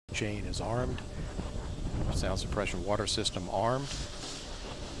chain is armed. Sound suppression water system armed.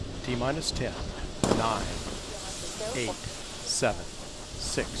 T-minus 10, 9, 8, 7,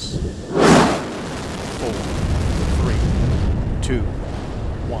 6, 4, 3, 2,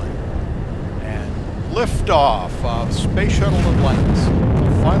 1. And liftoff of Space Shuttle Atlantis.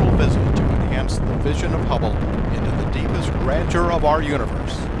 A final visit to enhance the vision of Hubble into the deepest grandeur of our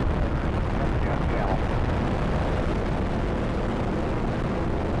universe.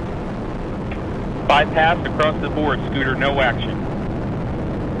 Bypass across the board, Scooter, no action.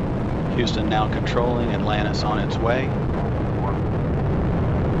 Houston now controlling, Atlantis on its way.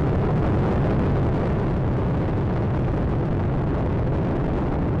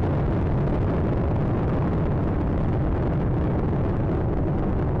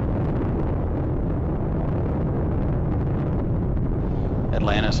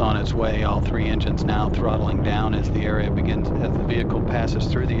 Atlantis on its way, all three engines now throttling down as the vehicle passes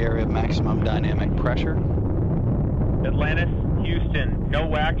through the area of maximum dynamic pressure. Atlantis, Houston,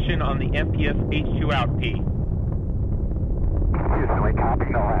 no action on the MPS H2 out P. Houston, we copy,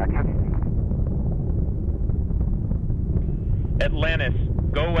 no action. Atlantis,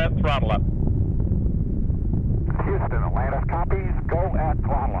 go at throttle up.